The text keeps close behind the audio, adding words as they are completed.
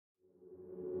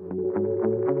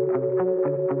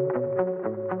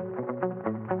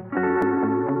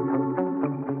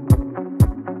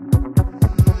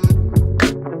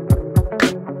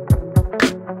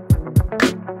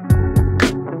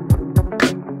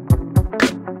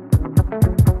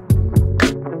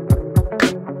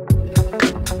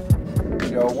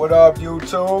What up,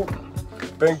 YouTube?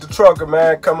 Binks the Trucker,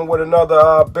 man, coming with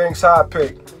another Binks hot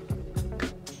pick.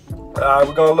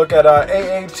 We're gonna look at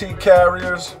AAT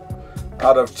carriers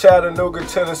out of Chattanooga,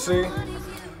 Tennessee.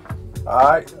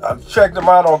 Alright, I've checked them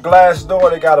out on Glassdoor.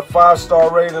 They got a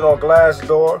 5-star rating on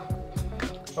Glassdoor.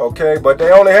 Okay, but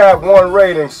they only have 1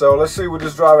 rating, so let's see what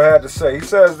this driver had to say. He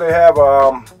says they have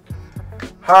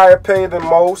higher pay than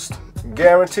most,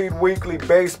 guaranteed weekly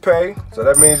base pay, so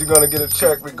that means you're going to get a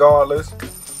check regardless.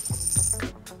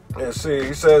 Let's see,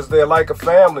 he says they're like a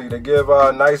family. They give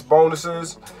nice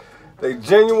bonuses. They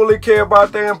genuinely care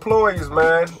about their employees,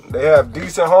 man. They have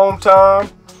decent home time,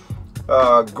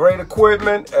 great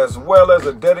equipment, as well as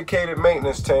a dedicated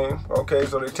maintenance team. Okay,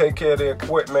 so they take care of their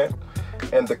equipment.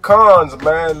 And the cons,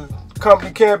 man,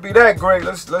 company can't be that great.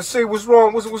 Let's see what's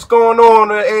wrong, what's going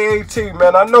on at AAT,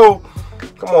 man. I know,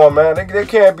 come on, man, they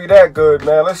can't be that good,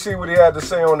 man. Let's see what he had to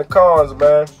say on the cons,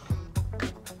 man.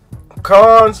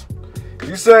 Cons,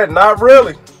 he said not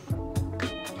really.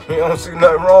 He don't see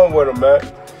nothing wrong with them, man.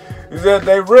 He said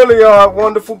they really are a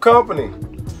wonderful company.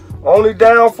 Only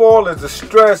downfall is the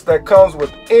stress that comes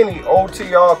with any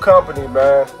OTR company,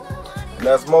 man. And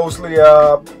that's mostly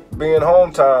being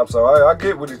home time. So I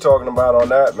get what he's talking about on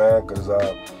that, man. Because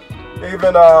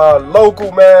even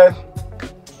local, man,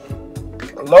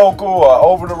 local or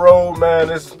over the road, man,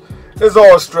 it's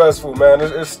all stressful, man.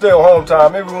 It's still home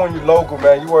time. Even when you're local,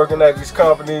 man, you're working at these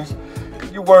companies,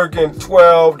 you working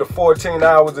 12 to 14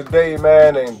 hours a day,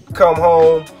 man, and come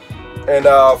home. And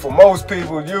for most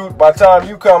people, by the time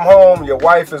you come home, your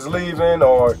wife is leaving,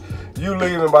 or you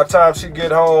leaving by the time she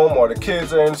get home, or the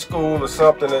kids are in school or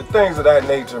something, and things of that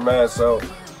nature, man. So,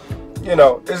 you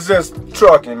know, it's just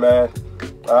trucking, man.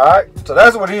 All right, so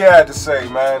that's what he had to say,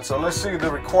 man. So let's see the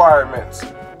requirements.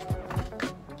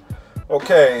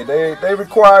 Okay, they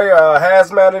require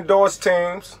hazmat endorsed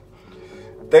teams.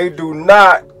 They do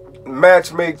not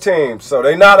match make teams, so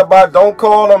they not about, don't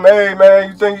call them, hey man,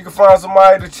 you think you can find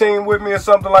somebody to team with me or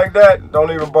something like that? Don't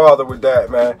even bother with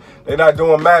that, man. They're not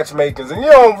doing matchmakings, and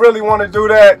you don't really want to do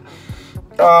that.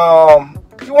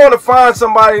 You want to find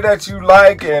somebody that you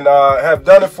like and have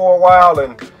done it for a while,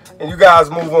 and you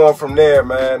guys move on from there,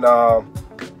 man.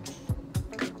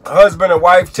 Husband and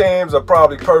wife teams are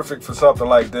probably perfect for something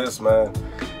like this, man.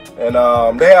 And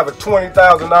they have a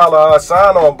 $20,000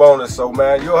 sign-on bonus. So,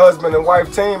 man, your husband and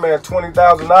wife team, man,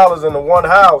 $20,000 in the one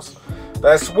house.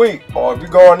 That's sweet. Or if you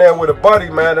go in there with a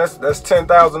buddy, man, that's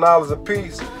 $10,000 a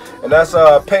piece. And that's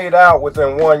paid out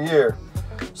within 1 year.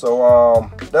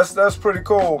 So, that's pretty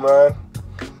cool, man.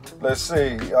 Let's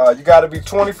see. You got to be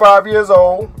 25 years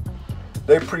old.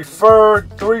 They prefer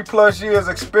 3+ years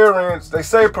experience. They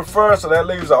say prefer, so that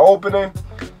leaves an opening.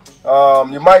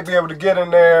 You might be able to get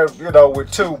in there, you know,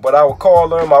 with 2, but I would call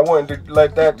them. I wouldn't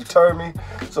let that deter me.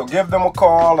 So give them a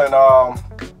call and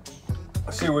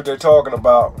see what they're talking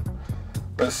about.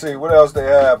 Let's see what else they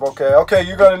have. Okay,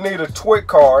 you're gonna need a TWIC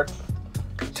card,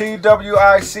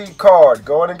 TWIC card.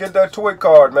 Go ahead and get that TWIC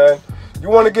card, man. You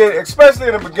want to get, especially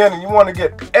in the beginning, you want to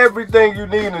get everything you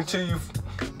need until you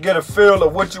get a feel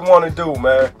of what you want to do,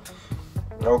 man.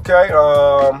 Okay.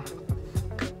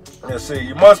 Let's see,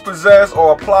 you must possess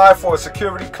or apply for a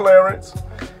security clearance.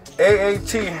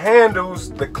 AAT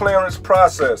handles the clearance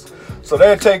process. So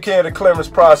they take care of the clearance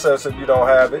process if you don't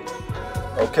have it.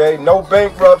 Okay, no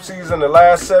bankruptcies in the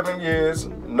last 7 years.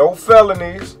 No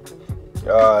felonies.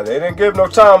 They didn't give no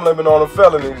time limit on the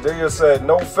felonies. They just said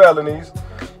no felonies.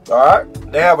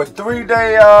 Alright, they have a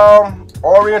 3-day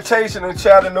orientation in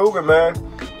Chattanooga, man.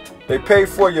 They pay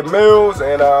for your meals,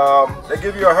 and they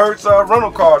give you a Hertz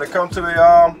rental car to come to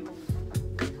the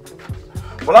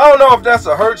well, I don't know if that's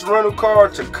a Hertz rental car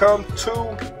to come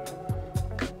to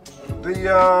the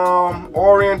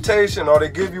orientation, or they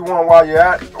give you one while you're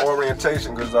at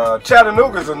orientation, because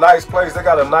Chattanooga's a nice place. They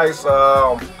got a nice,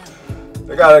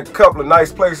 they got a couple of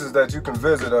nice places that you can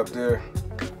visit up there.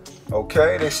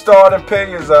 Okay, they starting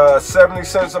pay is 70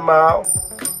 cents a mile.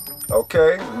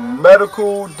 Okay,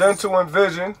 medical, dental, and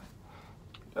vision.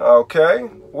 Okay,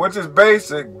 which is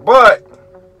basic, but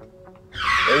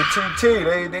ATT,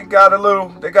 they got a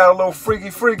little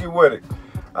freaky with it.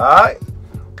 Alright,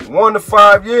 1 to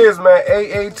 5 years, man.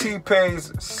 AAT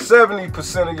pays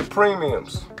 70% of your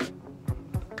premiums.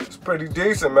 It's pretty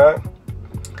decent, man.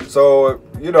 So,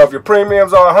 you know, if your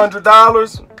premiums are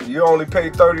 $100, you only pay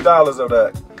 $30 of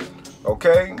that.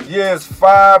 Okay, years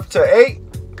 5 to 8,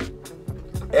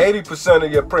 80%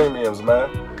 of your premiums, man.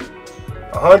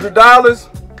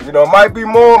 $100, you know, might be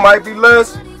more, might be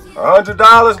less.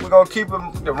 $100, we're gonna keep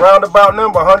the roundabout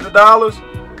number, $100.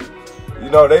 You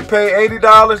know, they pay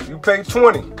 $80, you pay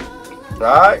 $20. All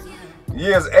right,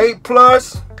 years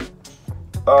 8+,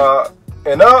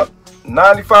 and up,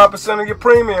 95% of your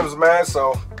premiums, man.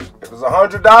 So if it's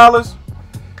 $100,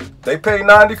 they pay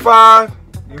 $95.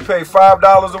 You pay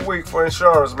 $5 a week for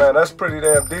insurance, man. That's pretty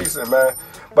damn decent, man.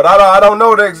 But I don't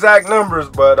know the exact numbers,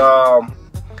 but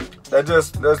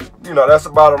that's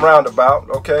about a roundabout,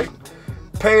 okay?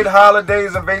 Paid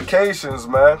holidays and vacations,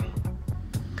 man.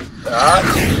 All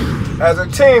right. As a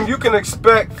team, you can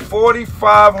expect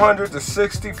 4,500 to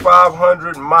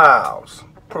 6,500 miles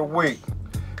per week.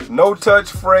 No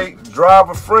touch freight,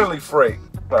 driver friendly freight.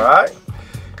 All right.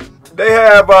 They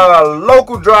have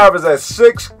local drivers at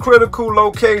 6 critical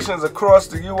locations across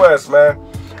the U.S., man.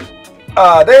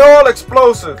 They all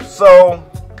explosive, so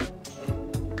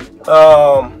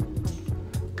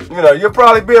you'll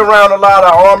probably be around a lot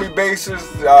of army bases,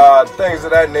 things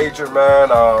of that nature, man.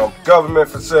 Government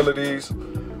facilities,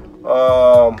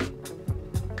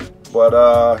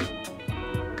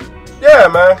 yeah,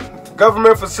 man.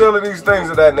 Government facilities, things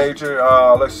of that nature.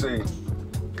 Let's see.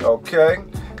 Okay.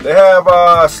 They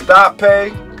have stop pay.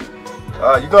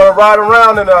 You're gonna ride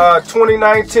around in a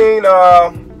 2019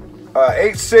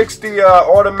 860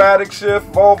 automatic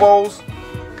shift Volvos.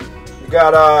 You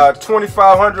got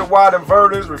 2,500 watt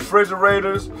inverters,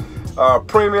 refrigerators,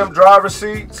 premium driver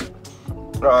seats.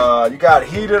 You got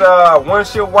heated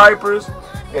windshield wipers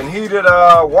and heated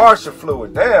washer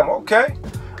fluid. Damn, okay.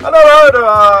 I never heard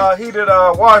of heated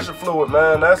washer fluid,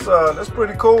 man. That's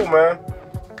pretty cool, man.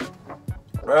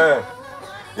 Man.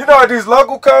 You know, these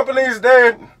local companies,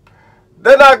 they're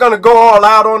not going to go all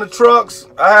out on the trucks.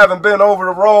 I haven't been over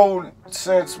the road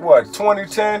since,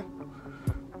 2010?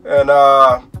 And,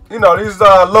 these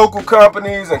local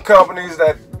companies and companies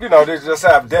that, they just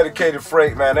have dedicated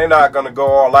freight, man. They're not going to go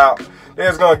all out. They're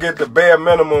just going to get the bare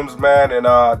minimums, man, and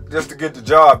just to get the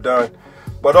job done.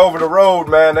 But over the road,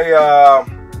 man,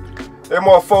 they're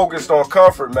more focused on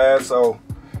comfort, man, so...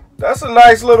 That's a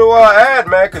nice little ad,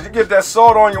 man, because you get that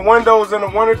salt on your windows in the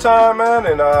wintertime, man,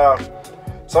 and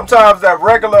sometimes that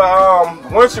regular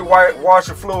windshield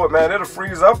washer fluid, man, it'll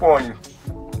freeze up on you.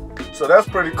 So that's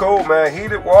pretty cool, man.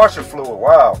 Heated washer fluid,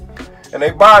 wow. And they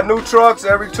buy new trucks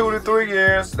every 2 to 3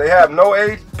 years. They have no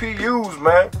APUs,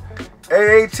 man.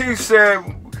 AAT said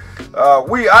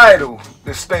we idle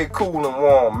to stay cool and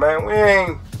warm, man.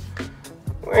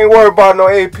 We ain't worried about no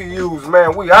APUs,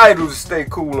 man. We idle to stay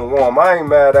cool and warm. I ain't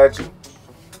mad at you.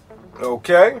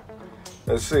 Okay.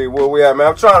 Let's see where we at, man.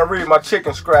 I'm trying to read my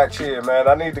chicken scratch here, man.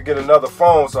 I need to get another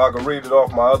phone so I can read it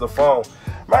off my other phone.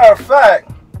 Matter of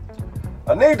fact,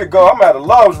 I need to go. I'm at a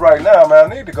Love's right now,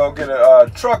 man. I need to go get a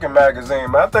trucking magazine,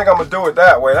 man. I think I'm going to do it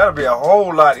that way. That'll be a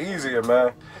whole lot easier,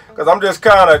 man. Because I'm just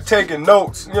kind of taking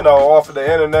notes, off of the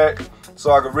internet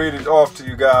so I can read it off to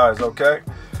you guys, okay?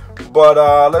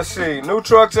 But let's see, new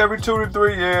trucks every 2 to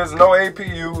 3 years, no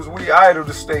APUs, we idle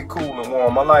to stay cool and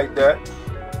warm. I like that.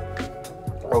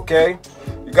 Okay,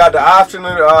 you got the option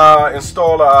to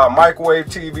install a microwave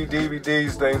TV,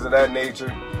 DVDs, things of that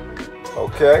nature.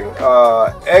 Okay,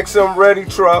 XM ready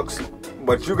trucks,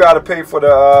 but you got to pay for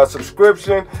the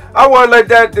subscription. I won't let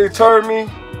that deter me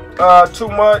too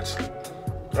much.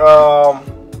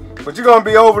 But you're gonna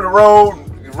be over the road,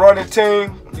 running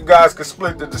team. You guys can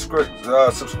split the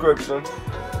subscription.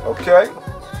 Okay.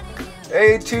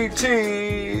 ATT.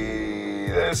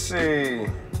 Let's see.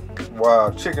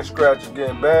 Wow, chicken scratch is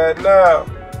getting bad now.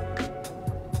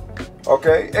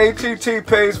 Okay. ATT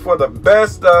pays for the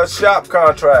best shop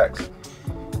contracts.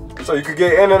 So you can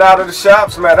get in and out of the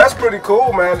shops, man. That's pretty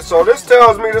cool, man. So this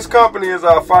tells me this company is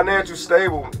financially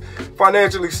stable,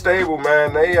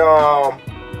 man.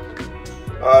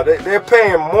 They're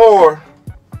paying more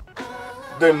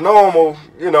than normal,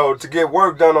 to get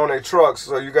work done on their trucks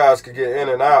so you guys can get in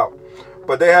and out.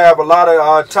 But they have a lot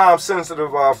of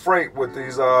time-sensitive freight with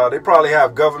these. They probably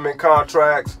have government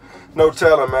contracts. No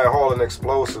telling, man, hauling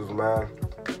explosives, man.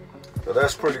 So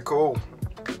that's pretty cool.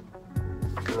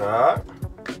 All right.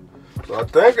 So I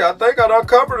think I done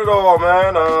covered it all,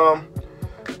 man.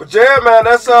 But yeah, man,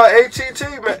 that's ATT,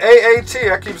 man. AAT.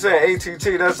 I keep saying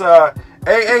ATT. That's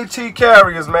AAT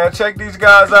Carriers, man. Check these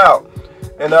guys out.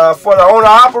 And for the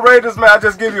owner-operators, man, I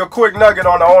just give you a quick nugget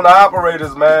on the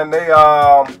owner-operators, man. They,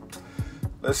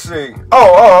 let's see.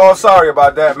 Oh, sorry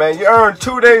about that, man. You earn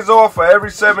 2 days off for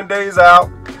every 7 days out.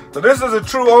 So this is a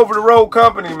true over-the-road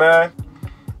company, man.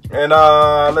 And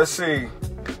let's see.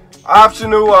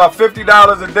 Optional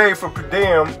 $50 a day for per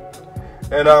diem.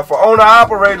 And for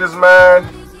owner-operators, man,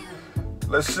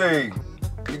 let's see.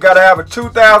 You got to have a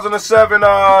 2007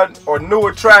 or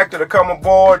newer tractor to come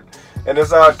aboard. And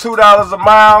it's $2 a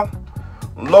mile,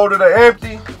 loaded or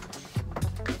empty.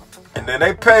 And then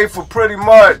they pay for pretty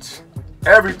much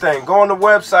everything. Go on the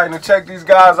website and check these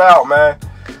guys out, man.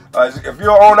 If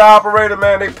you're an owner operator,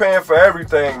 man, they paying for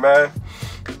everything, man.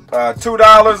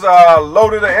 $2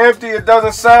 loaded and empty. It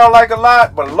doesn't sound like a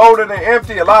lot, but loaded and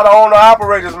empty, a lot of owner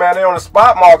operators, man, they on the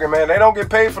spot market, man. They don't get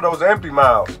paid for those empty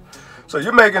miles. So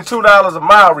you're making $2 a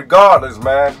mile regardless,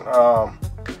 man.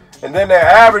 And then they're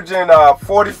averaging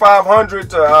 4,500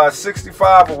 to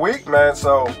 65 a week, man.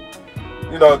 So,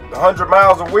 you know, 100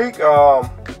 miles a week.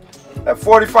 At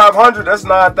 4,500, that's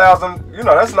 9,000. You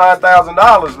know, that's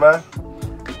 $9,000, man,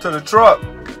 to the truck.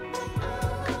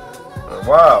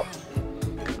 Wow.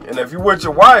 And if you're with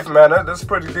your wife, man, that's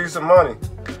pretty decent money.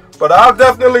 But I'll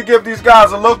definitely give these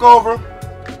guys a look over.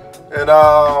 And,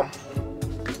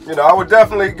 you know, I would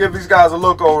definitely give these guys a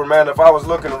look over, man, if I was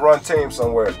looking to run teams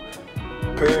somewhere.